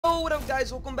what up,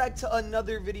 guys? Welcome back to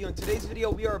another video. In today's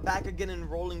video, we are back again in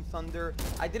Rolling Thunder.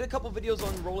 I did a couple videos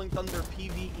on Rolling Thunder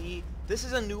PvE. This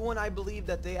is a new one, I believe,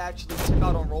 that they actually took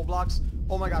out on Roblox.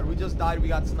 Oh my god, we just died. We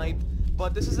got sniped.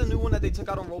 But this is a new one that they took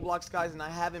out on Roblox, guys, and I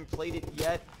haven't played it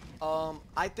yet.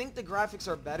 I think the graphics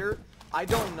are better. I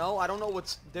don't know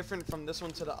what's different from this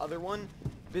one to the other one,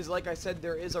 because like I said,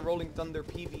 there is a Rolling Thunder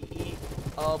PvE,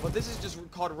 but this is just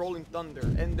called Rolling Thunder,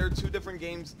 and they're two different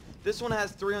games. This one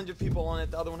has 300 people on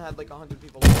it, the other one had like 100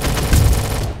 people on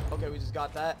it. Okay, we just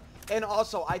got that. And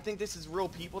also, I think this is real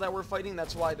people that we're fighting,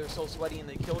 that's why they're so sweaty and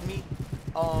they killed me.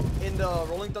 In the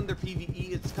Rolling Thunder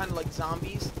PvE, it's kind of like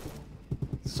zombies.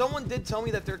 Someone did tell me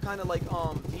that they're kind of like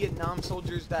Vietnam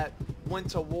soldiers that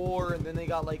went to war and then they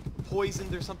got like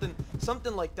poisoned or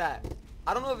something like that.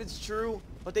 I don't know if it's true,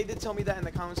 but they did tell me that in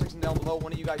the comment section down below.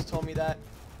 One of you guys told me that.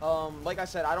 Like I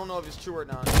said, I don't know if it's true or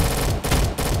not,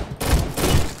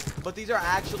 but these are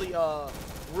actually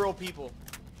real people.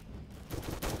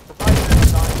 We're probably gonna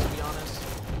die, to be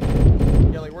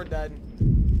honest. Yeah, like we're dead.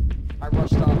 I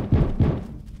rushed up.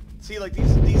 See, like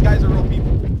these guys are real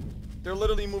people. They're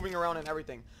literally moving around and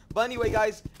everything. But anyway,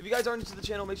 guys, if you guys are new to the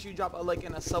channel, make sure you drop a like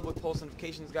and a sub with post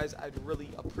notifications, guys. I'd really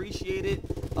appreciate it.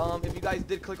 If you guys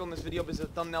did click on this video because the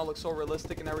thumbnail looks so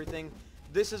realistic and everything,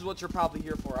 this is what you're probably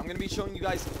here for. I'm going to be showing you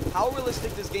guys how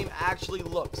realistic this game actually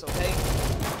looks, okay?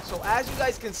 So as you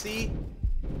guys can see,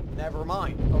 never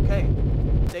mind, okay?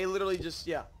 They literally just,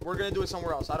 yeah, we're going to do it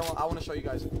somewhere else. I want to show you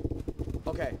guys.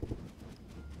 Okay.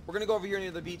 We're going to go over here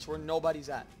near the beach where nobody's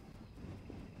at.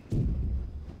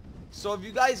 So if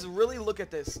you guys really look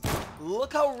at this,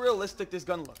 look how realistic this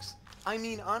gun looks. I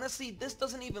mean, honestly, this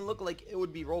doesn't even look like it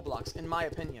would be Roblox, in my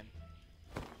opinion.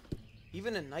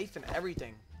 Even a knife and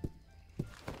everything.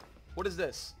 What is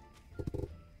this?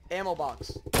 Ammo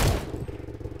box.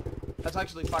 That's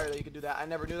actually fire that you could do that. I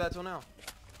never knew that till now.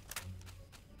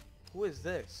 Who is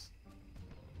this?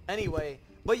 Anyway,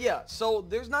 but yeah, so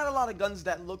there's not a lot of guns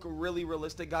that look really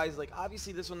realistic, guys. Like,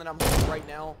 obviously, this one that I'm holding right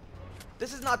now,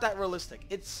 this is not that realistic.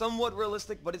 It's somewhat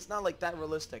realistic, but it's not like that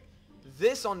realistic.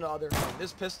 This, on the other hand,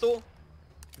 this pistol,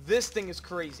 this thing is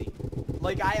crazy.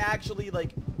 Like, I actually,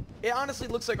 like, it honestly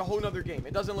looks like a whole nother game.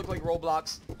 It doesn't look like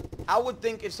Roblox. I would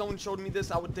think if someone showed me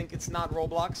this, I would think it's not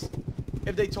Roblox.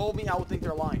 If they told me, I would think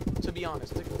they're lying, to be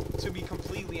honest. To be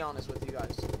completely honest with you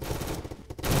guys.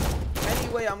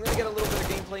 Anyway, I'm going to get a little bit of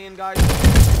gameplay in, guys.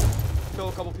 Kill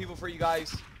a couple people for you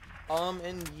guys.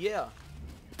 And yeah.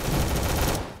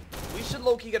 We should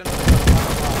low-key get another gun.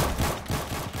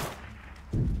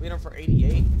 We hit him for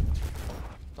 88.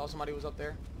 Thought somebody was up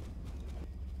there.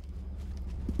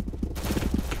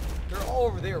 They're all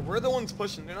over there. We're the ones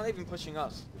pushing. They're not even pushing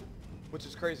us, which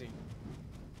is crazy.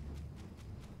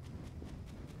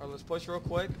 Alright, let's push real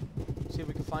quick. See if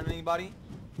we can find anybody.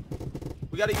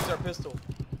 We gotta use our pistol.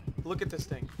 Look at this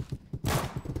thing.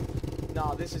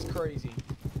 Nah, this is crazy.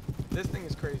 This thing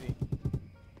is crazy.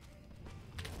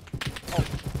 Oh.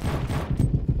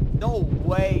 No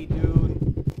way,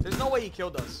 dude. There's no way he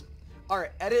killed us.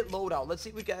 Alright, edit loadout. Let's see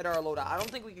if we can edit our loadout. I don't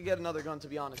think we can get another gun, to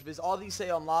be honest, because all these say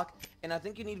unlock, and I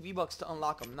think you need V-Bucks to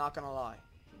unlock them, not gonna lie.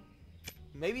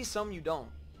 Maybe some you don't.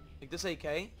 Like this AK.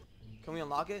 Can we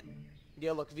unlock it?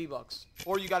 Yeah, look, V-Bucks.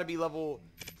 Or you gotta be level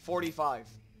 45.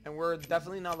 And we're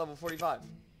definitely not level 45.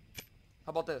 How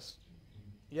about this?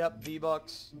 Yep,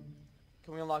 V-Bucks.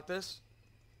 Can we unlock this?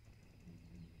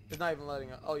 It's not even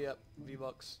letting us. Oh, yep,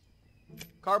 V-Bucks.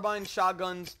 Carbines,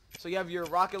 shotguns. So you have your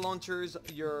rocket launchers,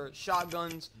 your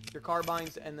shotguns, your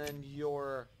carbines, and then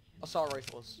your assault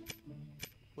rifles.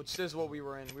 Which is what we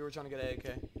were in. We were trying to get an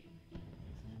AK.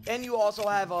 And you also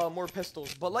have more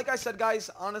pistols. But like I said, guys,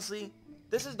 honestly,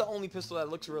 this is the only pistol that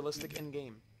looks realistic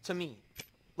in-game. To me.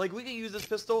 Like, we could use this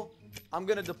pistol. I'm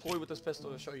going to deploy with this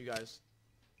pistol to show you guys.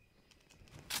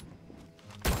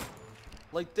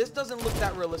 Like, this doesn't look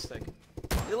that realistic.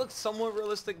 It looks somewhat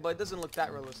realistic, but it doesn't look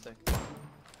that realistic.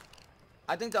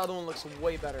 I think the other one looks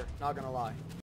way better, not gonna lie.